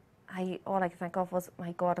autism, all I could think of was,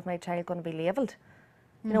 my God, is my child going to be labelled?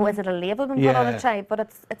 Is it a label been put on a Yeah. child? But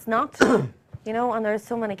it's not, and there's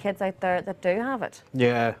so many kids out there that do have it.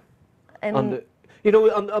 Yeah. And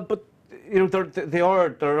But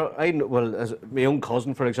they're well, as my own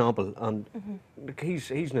cousin, for example, and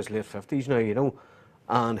he's in his late 50s now,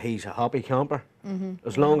 and he's a happy camper.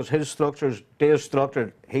 As long as his day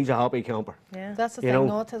structured, he's a happy camper. yeah. That's the thing,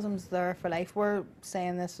 autism's there for life. We're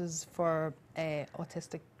saying this is for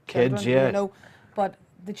autistic Kids, children, yeah. but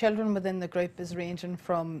the children within the group is ranging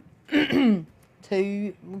from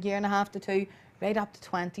 1.5 to 2, right up to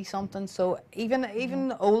 20 something. So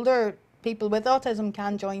even older people with autism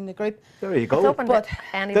can join the group. There you It's go. open But to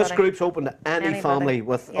anybody. This group's open to any Anybody. family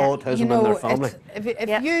with Yeah. autism in their family.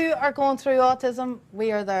 If you are going through autism,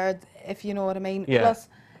 we are there, if you know what I mean. Yeah. Plus,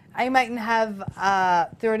 I mightn't have a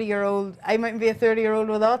 30-year-old, I mightn't be a 30-year-old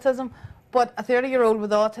with autism, but a 30-year-old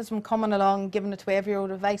with autism coming along giving a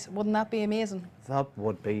 12-year-old advice, wouldn't that be amazing? That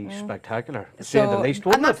would be spectacular, to say the least, and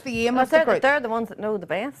wouldn't that's it? the aim Well, of the group. they're the ones that know the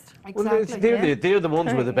best. Well, Exactly. they're the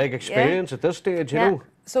ones with the big experience at this stage, you know.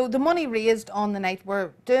 So the money raised on the night,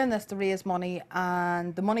 we're doing this to raise money,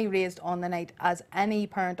 and the money raised on the night, as any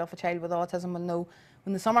parent of a child with autism will know,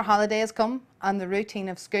 when the summer holidays come and the routine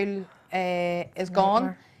of school is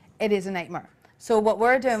gone, it is a nightmare. So what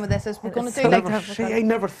we're doing with this is we're going to do like I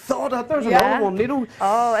never thought that. There's Yeah. another one, you know.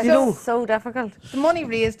 Oh, it's you know. so difficult. the money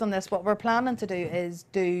raised on this. What we're planning to do is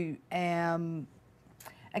do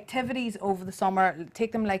activities over the summer.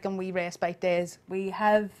 Take them like on wee respite days.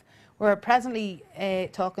 We're presently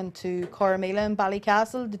talking to Coromila in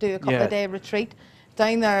Ballycastle to do a couple of day retreat.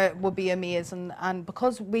 Down there would be amazing, and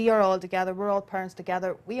because we are all together, we're all parents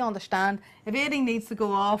together, we understand if anything needs to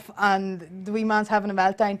go off and the wee man's having a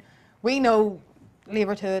meltdown, we know, leave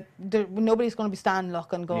her to it. Nobody's going to be standing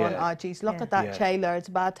looking going, oh geez, look at that child there, it's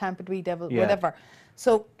a bad-tempered wee devil, whatever.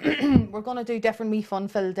 So we're going to do different wee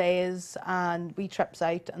fun-filled days and wee trips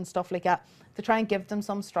out and stuff like that to try and give them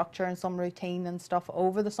some structure and some routine and stuff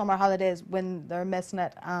over the summer holidays when they're missing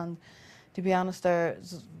it. And to be honest,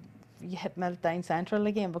 you hit meltdown central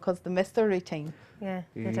again because they miss their routine. Yeah,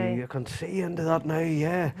 they do. You can see into that now,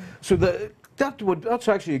 yeah. So that's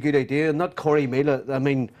actually a good idea. And that Coromila, I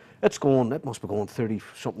mean, it must be going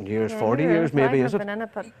 30-something years, 40 years maybe, is it?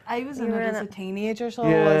 I was in it as a teenager, so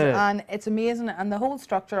Yeah. I was, and it's amazing. And the whole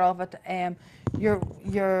structure of it,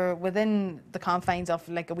 you're within the confines of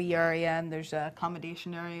like a wee area, and there's a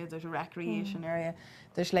accommodation area, there's a recreation area,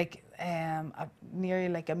 there's like nearly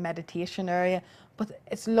like a meditation area. But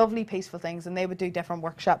it's lovely, peaceful things, and they would do different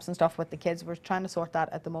workshops and stuff with the kids. We're trying to sort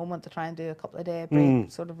that at the moment to try and do a couple of day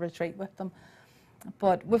break, sort of retreat with them.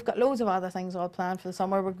 But we've got loads of other things all planned for the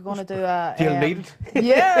summer. We're going to do a... Do you need it?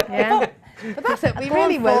 Yeah. But that's it. We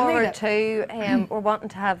really will need it. Too, we're wanting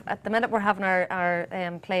to have, at the minute we're having our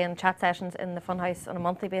play and chat sessions in the funhouse on a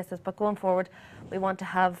monthly basis, but going forward we want to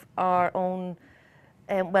have our own,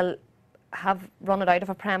 run it out of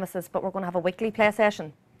a premises, but we're going to have a weekly play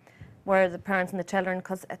session where the parents and the children,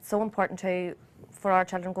 because it's so important too for our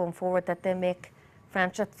children going forward that they make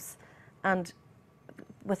friendships and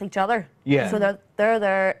with each other. Yeah. So they're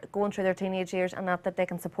there going through their teenage years and that they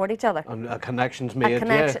can support each other. And a connection's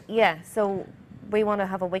made, yeah. So we want to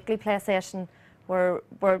have a weekly play session where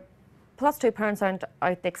plus two parents aren't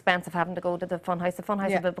out the expense of having to go to the funhouse. The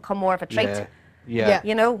funhouse will become more of a treat. Yeah.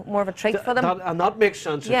 You know, more of a treat for them. And that makes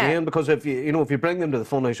sense again, because if you bring them to the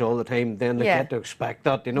funhouse all the time, then they get to expect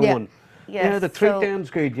that, you know. And the treat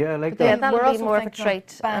then's good, like that. That'll we're be also more of a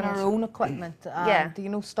treat. Buying our own equipment,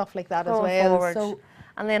 and stuff like that as well. Forward. So,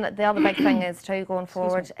 and then the other big thing is too going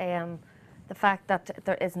forward, the fact that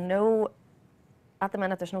there is at the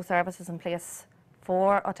minute there's no services in place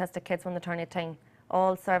for autistic kids when they turn 18.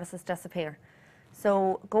 All services disappear.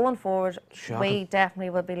 So going forward, we definitely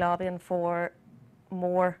will be lobbying for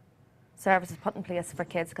more services put in place for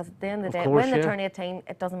kids, because at the end of the day, when they turn 18,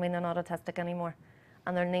 it doesn't mean they're not autistic anymore,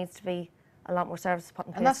 and there needs to be a lot more services put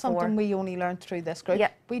in place. And that's something we only learned through this group. Yeah,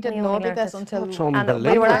 we didn't know about this until and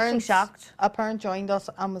we were actually shocked. A parent joined us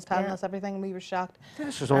and was telling us everything, and we were shocked.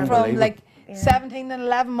 This is unbelievable. From like 17 and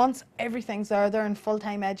 11 months, everything's there. They're in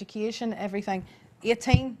full-time education, everything.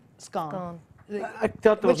 18, it's gone. That which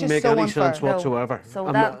doesn't is make so any unfair. sense whatsoever. So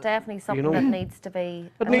And, that's definitely something know, that needs to be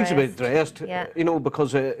it needs to be addressed, Yeah. you know,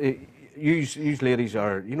 because you ladies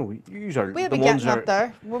are, you know, you are We'll the be ones getting that up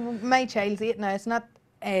there. My child's 8 now. It's not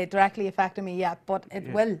directly affecting me yet, but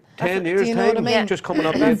it will. 10 Do years you know time, what I mean? just coming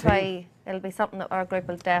up to That's 18. why it'll be something that our group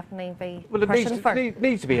will definitely be Well, it pushing for.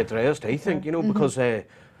 needs to be addressed, I think, you know, because,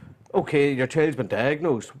 okay, your child's been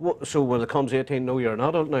diagnosed, so when it comes 18, no, you're an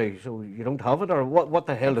adult now, so you don't have it, or what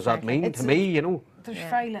the hell does that Exactly. mean to me, you know? There's Yeah.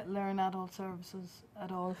 very little learn adult services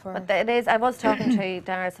at all for. But it is. I was talking to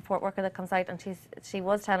Dara's support worker that comes out, and she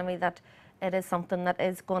was telling me that it is something that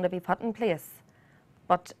is going to be put in place.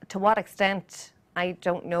 But to what extent, I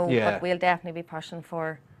don't know. Yeah. But we'll definitely be pushing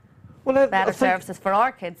for Well, I better think- services for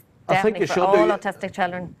our kids. I think Definitely you for should all do. autistic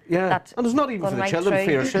children. Yeah, that and it's not even going for the right children, for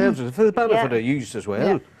through. yourselves, it's for the benefit Yeah. of you as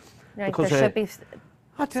well. Right, Because, there should be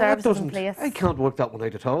that services in doesn't, place. I can't work that one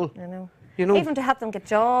out at all. You know. You know, Even to help them get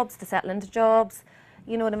jobs, to settle into jobs,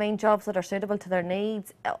 you know what I mean, jobs that are suitable to their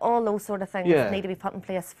needs, all those sort of things Yeah. need to be put in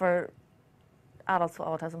place for adults with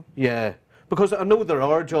autism. yeah, because I know there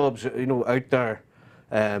are jobs, you know, out there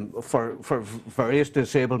for various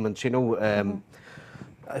disablements, you know.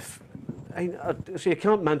 See, I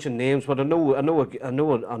can't mention names, but I know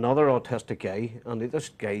another autistic guy, and this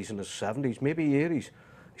guy's in his 70s, maybe 80s.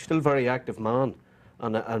 He's still a very active man.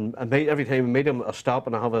 And every time I meet him, I stop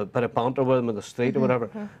and I have a bit of banter with him in the street or whatever.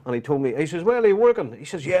 And he told me, he says, "Well, are you working?" He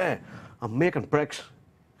says, "Yeah, I'm making bricks."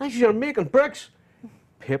 I said, "You're making bricks?"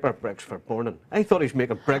 Paper bricks for burning. I thought he's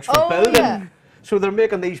making bricks for Oh, building. yeah. So they're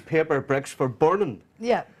making these paper bricks for burning.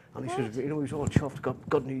 Yeah. And he says, you know, he's all chuffed,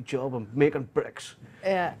 got a new job, I'm making bricks.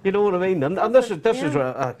 Yeah. You know what I mean? And this is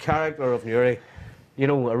a character of Newry, you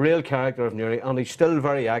know, a real character of Newry, and he's still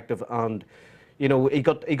very active. And you know, he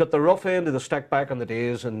got the rough end of the stick back in the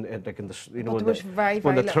days, and like in the, you know, But there was very,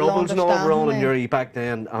 when very the little troubles and all were on in understanding. Newry back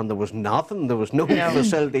then, and there was nothing, there was no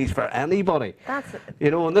facilities for anybody. That's it. You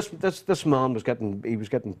know, and this man was getting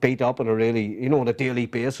beat up on a really, you know, on a daily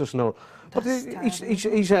basis and all. But That's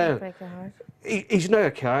Break your heart. he's now a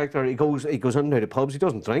character. He goes in now to pubs. He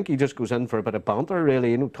doesn't drink. He just goes in for a bit of banter, really.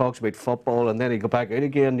 You know, talks about football, and then he go back out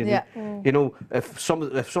again. You Yeah. know, you know, if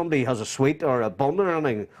somebody has a sweet or a bun or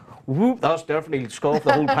anything, whoop, that's definitely scoff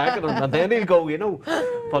the whole packet, and then he'll go. You know,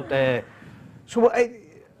 but so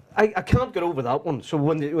I can't get over that one. So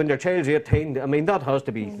when your child's 18, I mean, that has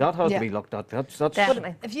to be to be looked at. That's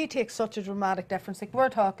Definitely. If you take such a dramatic difference, like we're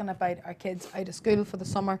talking about our kids out of school for the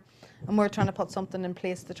summer, and we're trying to put something in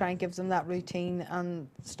place to try and give them that routine and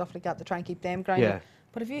stuff like that to try and keep them grounded. Yeah.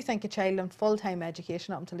 But if you think a child in full-time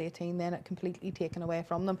education up until 18, then it completely taken away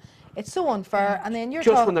from them. It's so unfair. And then you're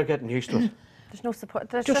just when talking, they're getting used to it. There's no support.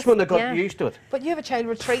 There's Just when they got yeah. used to it. but you have a child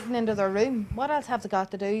retreating into their room. What else have they got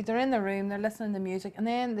to do? They're in their room, they're listening to music, and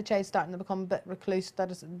then the child's starting to become a bit recluse. That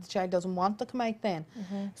is, the child doesn't want to come out then.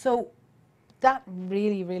 So that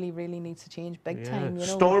really, really, really needs to change big time. You know.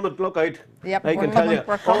 Storm it, look out. Yep, I we're can tell coming, you,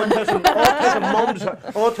 we're coming. autism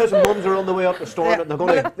mums are on the way up to storm Yeah. it. And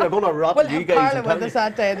they're gonna rot We'll you have guys. Carla I'm telling with us you.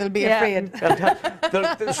 that day. They'll be Yeah. afraid.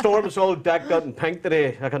 The storm is all decked out in pink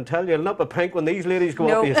today. I can tell you, it'll not be pink when these ladies go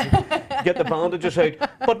No. up. You get the bandages out.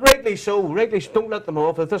 But rightly so. Don't let them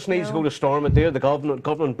off. If this needs to go to storm it, they're the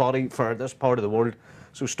governing body for this part of the world.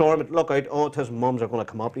 So storm it. Look out, autism mums are going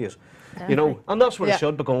to come up to you. You know, and that's where Yeah. it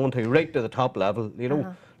should be going to, right to the top level. You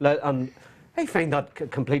know, and I find that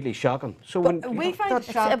completely shocking. So when We find it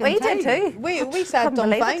That's- shocking we did too. We sat Couldn't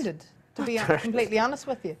believe it. dumbfounded, to be completely honest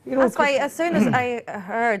with you. you know, That's why as soon as I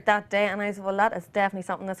heard that day, and I said, well, that is definitely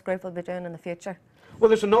something this group will be doing in the future. well,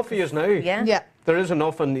 there's enough for you now. Yeah. Yeah. There is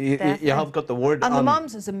enough, and you Definitely. have got the word. And the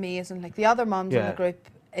mums is amazing. Like the other mums in Yeah. the group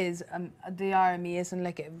they are amazing.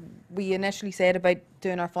 Like we initially said about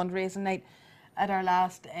doing our fundraising night at our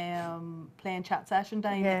last playing chat session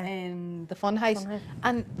down Yeah. in the fun house, Funhouse.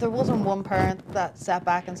 and there wasn't one parent that sat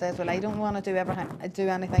back and says, "Well, I don't want to do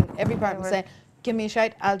anything." Every parent was were. saying, "Give me a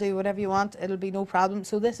shout. I'll do whatever you want. It'll be no problem."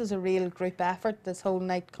 So this is a real group effort. This whole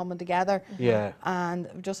night coming together. Yeah. And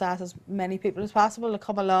we've just ask as many people as possible to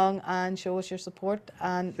come along and show us your support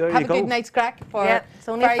and There have you a good go. night's crack for Yeah, it's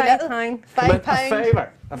only very £5. little. Come £5. in,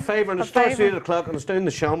 a favour, and it starts at favour. 8 o'clock and it's down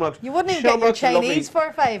the Shamrocks. You wouldn't even get your Shamrocks are lovely. Chinese for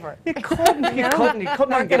a favour. You couldn't No. even get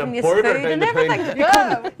a giving you burger food down and the town.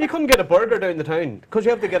 everything. You couldn't get a burger down the town because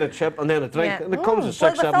you have to get a chip and then a drink, Yeah. and it comes at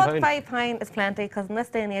Well, £6, we thought £7. £5 is plenty because in this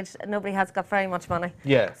day and age, nobody has got very much money.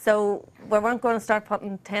 Yeah. So we weren't going to start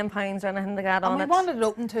putting £10 or anything like that And on we it. wanted it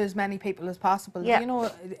open to as many people as possible, Yeah. you know,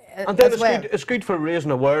 And then as well. it's good for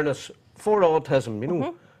raising awareness for autism, you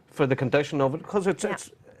know, for the condition of it, because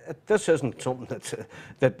this isn't something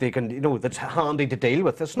that they can, you know, that's handy to deal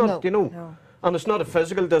with. It's not, No. you know. No. And it's not a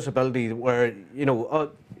physical disability where, you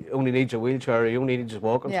know, he only needs a wheelchair, or he only needs a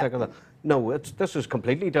walking stick. And that. No, this is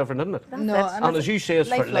completely different, isn't it? No, And as you say, it's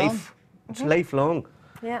for life. It's lifelong.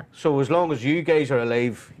 Yeah. So as long as you guys are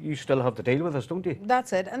alive, you still have to deal with this, don't you?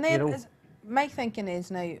 That's it. And then You know? my thinking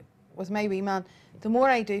is now, with my wee man, the more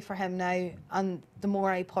I do for him now and the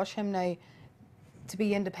more I push him now to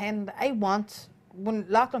be independent, I want, when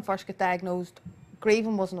Lachlan first got diagnosed,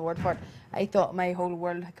 grieving wasn't a word for it. I thought my whole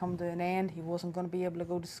world had come to an end. He wasn't going to be able to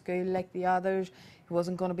go to school like the others. He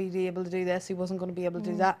wasn't going to be able to do this. He wasn't going to be able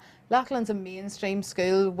to do that. Lachlan's in mainstream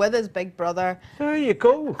school with his big brother. There you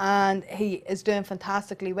go. And he is doing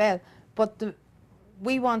fantastically well. But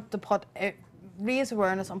we want to raise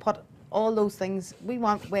awareness and put all those things. We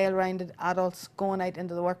want well-rounded adults going out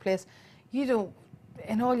into the workplace. You don't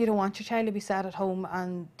want your child to be sat at home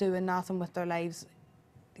and doing nothing with their lives.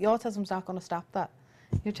 The autism's not going to stop that.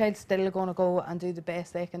 Your child's still going to go and do the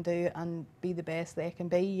best they can do and be the best they can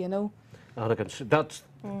be, you know. And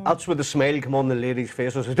that's where the smile come on the ladies'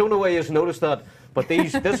 faces. I don't know why you've noticed that, but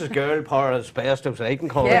this is girl power as best as I can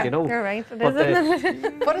call it, you know. You're right, But, isn't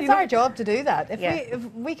it? But it's our job to do that. If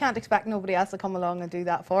we can't expect nobody else to come along and do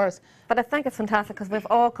that for us. But I think it's fantastic because we've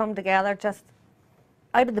all come together just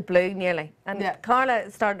out of the blue nearly. And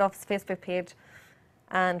Carla started off this Facebook page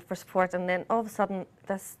and for support, and then all of a sudden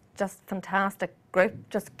this just fantastic group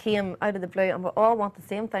just came out of the blue, and we all want the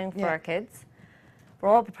same thing for our kids. We're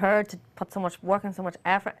all prepared to put so much work and so much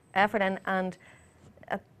effort in, and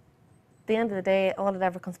at the end of the day, all it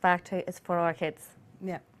ever comes back to is for our kids.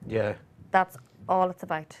 Yeah. Yeah. That's all it's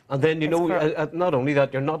about. And then, you know, not only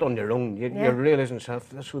that, you're not on your own. You're realising yourself,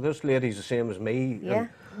 this lady's the same as me.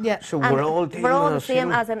 Yeah. So And we're all dealing we're all with the this, same,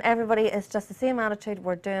 you know. as in everybody is just the same attitude.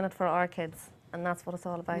 We're doing it for our kids, and that's what it's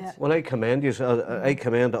all about. Yeah. Well, I commend you. I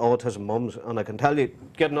commend the autism mums, and I can tell you,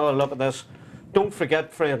 get another look at this. Don't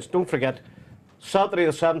forget, friends, don't forget, Saturday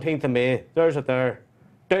the 17th of May, there's it there,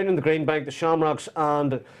 down in the Green Bank, the Shamrocks,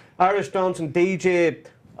 and Irish dancing DJ,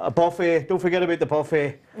 a buffet, don't forget about the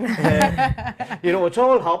buffet. You know, it's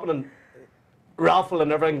all happening, raffle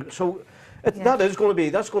and everything. So that's going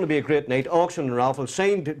to be a great night. Auction and raffle,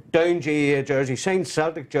 signed down GAA jersey, signed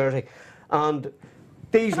Celtic jersey, and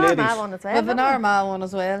these ladies. Armagh one as well. We've an Armagh one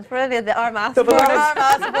as well. Brilliant, the Armagh We're supporters.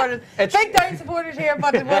 Armagh supporters. Big Down supporters here,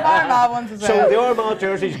 but we're Armagh ones as well. So the Armagh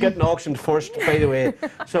jersey's getting auctioned first, by the way.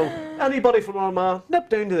 So anybody from Armagh, nip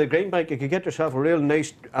down to the Green Bank. You could get yourself a real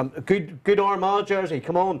nice, good Armagh jersey.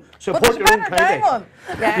 Come on, support But your own better down county.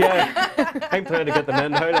 one. Yeah, I'm trying to get them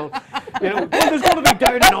in. How long? You know, there's going to be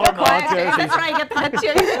down in Armagh jerseys. Try and get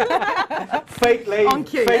the Fight live. On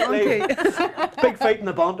cue, fight on live. Big fight in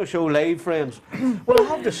the Banter show live, friends. Well, I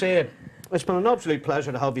have to say, it's been an absolute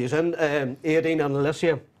pleasure to have you in, Aideen and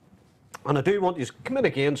Alicia. And I do want you to come in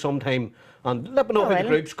again sometime and let me know how the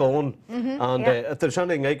group's going. And if there's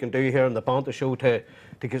anything I can do here in the Banter show to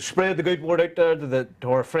spread the good word out there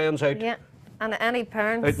to our friends out. Yeah, and any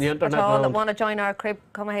parents Out in the internet at all that land. want to join our group,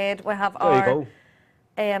 come ahead. We have There you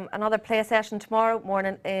go. another play session tomorrow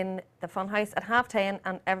morning in the fun house at 10:30,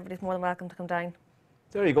 and everybody's more than welcome to come down.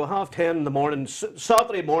 There you go, 10:30 in the morning,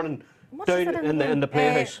 Saturday morning, down in the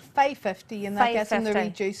playhouse. 5:50, and that gets them their 5:50. wee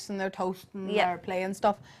juice and their toast and Yeah. their play and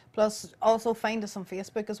stuff. Plus, also find us on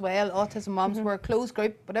Facebook as well, Autism Mums. We're a closed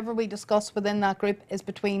group. Whatever we discuss within that group is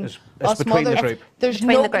between It's us between the mothers. group. There's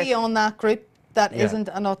Between the nobody group. on that group that Yeah. isn't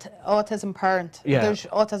an autism parent. Yeah. There's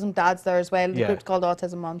autism dads there as well. The Yeah. group's called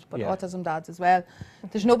Autism Mums, but Yeah. autism dads as well.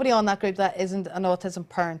 There's nobody on that group that isn't an autism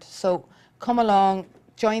parent. So come along,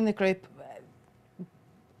 join the group.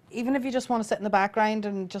 Even if you just want to sit in the background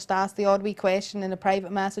and just ask the odd wee question in a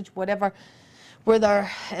private message, whatever, we're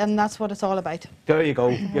there, and that's what it's all about. There you go.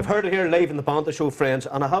 You've heard it here live in the Banter show, friends,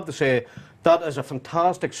 and I have to say, that is a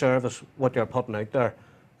fantastic service, what you're putting out there.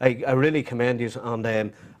 I really commend you,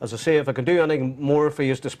 and as I say, if I can do anything more for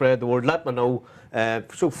you to spread the word, let me know.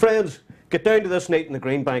 So friends, get down to this night in the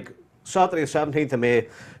Green Bank, Saturday the 17th of May,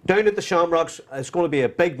 down at the Shamrocks. It's going to be a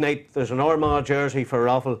big night. There's an Armagh jersey for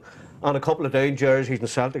raffle, and a couple of down jerseys and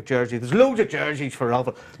Celtic jerseys. There's loads of jerseys for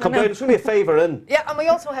raffle. Come down, it's only a favour in. Yeah, and we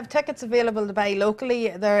also have tickets available to buy locally.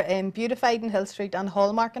 They're Beautified in Hill Street and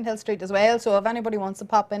Hallmark in Hill Street as well. So if anybody wants to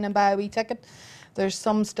pop in and buy a wee ticket, there's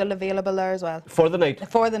some still available there as well. For the night.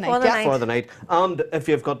 For the night, For the yeah. night. For the night. And if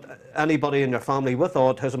you've got anybody in your family with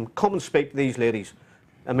autism, come and speak to these ladies.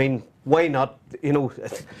 I mean, why not? You know,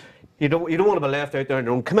 you don't want to be left out there on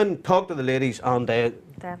your own. Come in, talk to the ladies, and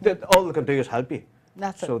all they can do is help you.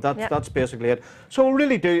 That's it. So that's basically it. So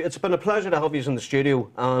really do. It's been a pleasure to have you in the studio,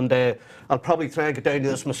 and I'll probably try and get down to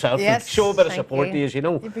this myself Yes, and show a bit of thank support you. to you, you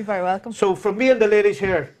know. You'd be very welcome. So from me and the ladies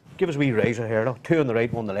here, give us a wee razor here. Look, 2 on the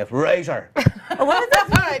right, 1 on the left. Razor. What is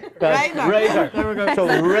that? Razor. There we go. So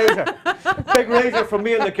razor. Big razor from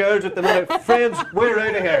me and the girls at the minute. Friends, we're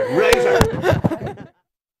out of here. Razor.